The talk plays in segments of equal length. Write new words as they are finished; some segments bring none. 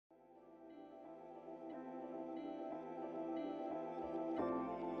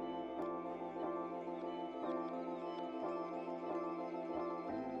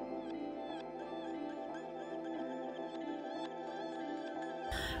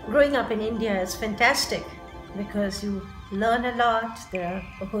Growing up in India is fantastic because you learn a lot. There are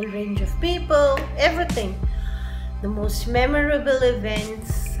a whole range of people, everything. The most memorable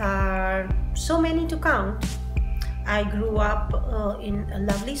events are so many to count. I grew up in a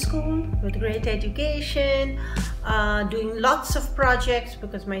lovely school with great education, doing lots of projects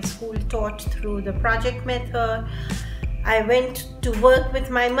because my school taught through the project method. I went to work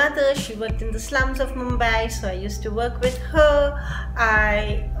with my mother. She worked in the slums of Mumbai, so I used to work with her.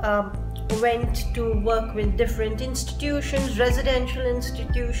 I went to work with different institutions, residential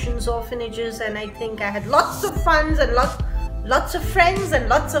institutions, orphanages, and I think I had lots of funds and lots of friends and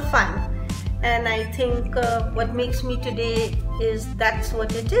lots of fun. And I think what makes me today is that's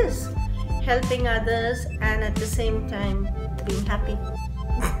what it is, helping others and at the same time being happy.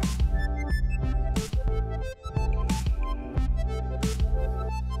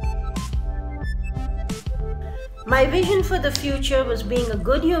 My vision for the future was being a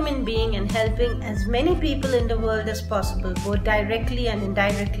good human being and helping as many people in the world as possible, both directly and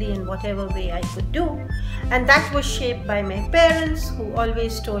indirectly in whatever way I could do. And that was shaped by my parents, who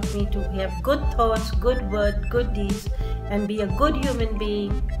always taught me to have good thoughts, good words, good deeds, and be a good human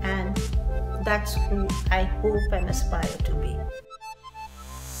being. And that's who I hope and aspire to be.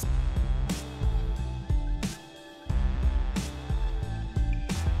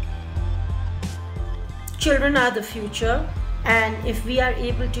 Children are the future, and if we are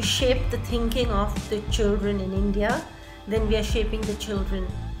able to shape the thinking of the children in India, then we are shaping the children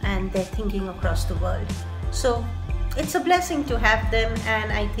and their thinking across the world. So it's a blessing to have them,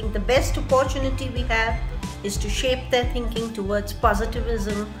 and I think the best opportunity we have is to shape their thinking towards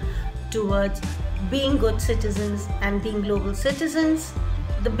positivism, towards being good citizens and being global citizens.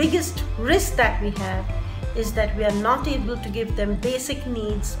 The biggest risk that we have is that we are not able to give them basic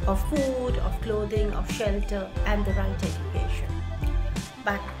needs of food, of clothing, of shelter, and the right education.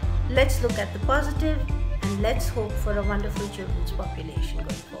 But let's look at the positive and let's hope for a wonderful children's population going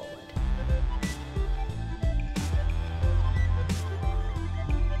forward.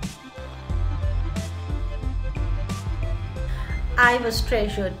 I was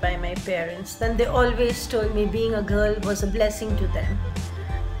treasured by my parents, and they always told me being a girl was a blessing to them.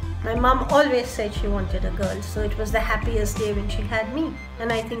 My mom always said she wanted a girl, so it was the happiest day when she had me.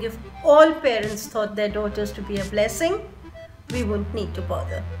 And I think if all parents thought their daughters to be a blessing, we wouldn't need to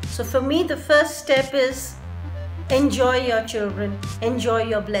bother. So for me, the first step is enjoy your children, enjoy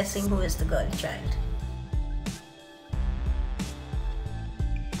your blessing, who is the girl child.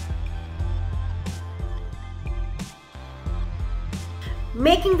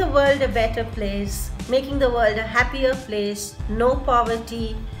 Making the world a better place, making the world a happier place, no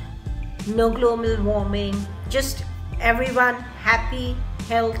poverty, no global warming, just everyone happy,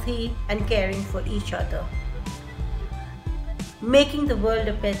 healthy, and caring for each other. Making the world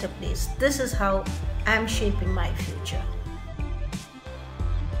a better place. This is how I'm shaping my future.